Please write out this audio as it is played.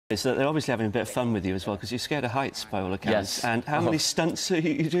So they're obviously having a bit of fun with you as well, because you're scared of heights by all accounts. Yes. And how many stunts are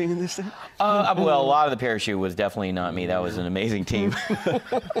you doing in this thing? Well, a lot of the parachute was definitely not me. That was an amazing team.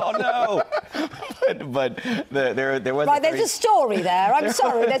 Oh no! but there was right. There's a story there. I'm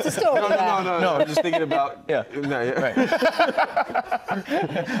sorry. There's a story there. No. I'm just thinking about Right.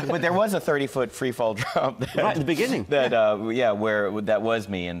 But there was a 30-foot free fall drop Right at the beginning. That where that was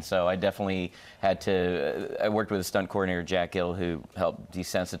me, and so I definitely had to. I worked with a stunt coordinator, Jack Gill, who helped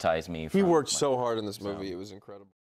desensitize me. He worked so hard in this movie. It was incredible.